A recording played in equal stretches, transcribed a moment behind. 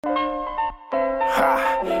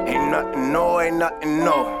nothing new, ain't nothing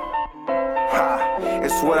new. Ha,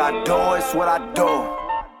 it's what I do, it's what I do.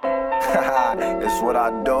 It's what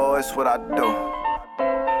I do, it's what I do.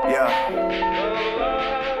 Yeah.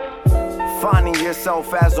 Finding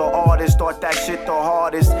yourself as an artist, thought that shit the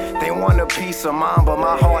hardest. They want a piece of mine, but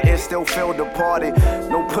my heart is still feel departed.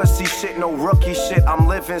 No pussy shit, no rookie shit, I'm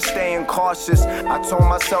living, staying cautious. I told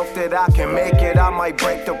myself that I can make it, I might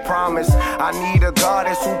break the promise. I need a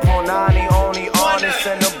goddess who punani, only honest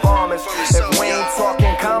and the bombers. If we ain't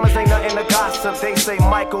talking commas, ain't nothing to gossip. They say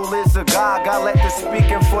Michael is a god, God let the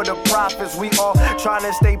speaking for the prophets. We all trying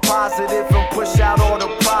to stay positive and push out all the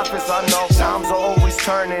profits. I know times are always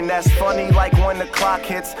turning, that's funny. Like when the clock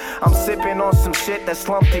hits, I'm sipping on some shit that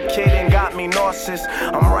slumped the kid and got me nauseous.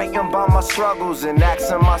 I'm writing about my struggles and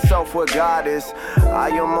asking myself what God is. I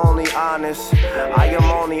am only honest, I am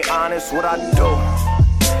only honest. What I do,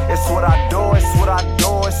 it's what I do, it's what I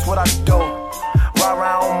do, it's what I do. Right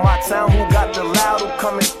around my town, who got the loud, who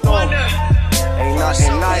coming through? Ain't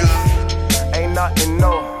nothing nice, ain't nothing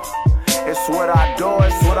new. It's what I do,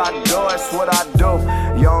 it's what I do, it's what I do.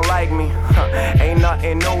 You don't like me, ain't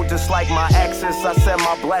nothing new. Just like my exes, I said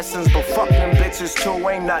my blessings, but fuck them bitches too.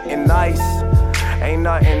 Ain't nothing nice, ain't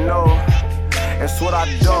nothing new. It's what I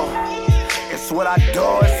do, it's what I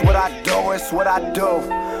do, it's what I do, it's what I do.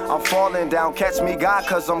 I'm falling down, catch me God,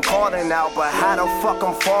 cause I'm calling out. But how the fuck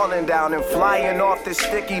I'm falling down and flying off this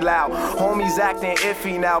sticky loud? Homies acting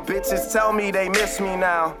iffy now, bitches tell me they miss me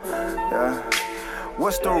now. Yeah.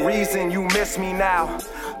 What's the reason you miss me now?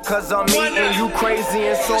 Cause I'm eating you crazy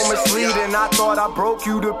and so misleading. I thought I broke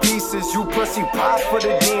you to pieces. You pussy pop for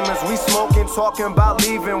the demons. We smoking, talking about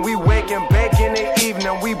leaving. We waking, baking in the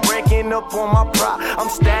evening. We breaking up on my prop. I'm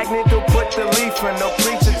stagnant to put the leaf in. The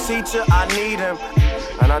preacher, teacher, I need him.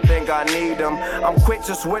 And I think I need him. I'm quick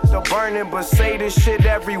just with the burning, but say this shit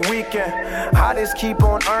every weekend. I just keep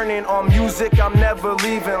on earning on music, I'm never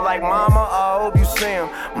leaving. Like mama, I hope you see him.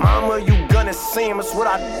 Mama, you gonna see him, it's what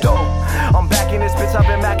I do. I'm back in this bitch, I've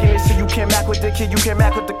been macking this shit. You can't mac with the kid, you can't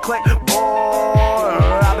mac with the click. Boy,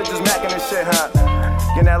 I've been just macking this shit, huh?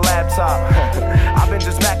 Get that laptop. I've been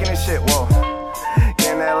just macking this shit, whoa.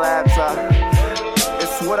 Get that laptop.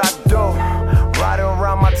 It's what I do. Riding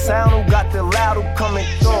around my town, who got the loud, who coming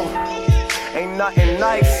through. Ain't nothing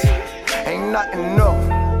nice, ain't nothing new.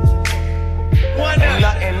 Ain't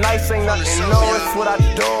nothing nice, ain't nothing new. It's what I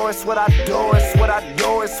do, it's what I do, it's what I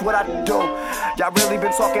do, it's what I do. Y'all really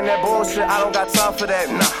been talking that bullshit, I don't got time for that,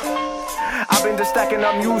 nah. I've been just stacking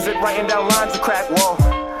up music, writing down lines to crack, whoa.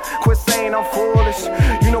 Quit saying I'm foolish,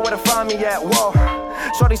 you know where to find me at, whoa.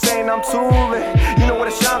 Shorty saying I'm too lit, you know where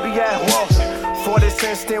to shine be at, whoa. For this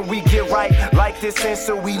instant we get right, like this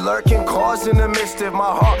instant we lurking, causing the mischief.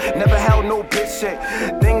 My heart never held no bitch shit.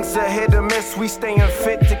 Things are hit or miss, we staying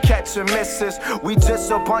fit to catch and misses. We just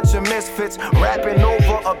a bunch of misfits, rapping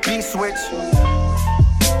over a beat switch.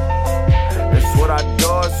 It's what I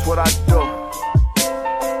do, it's what I do.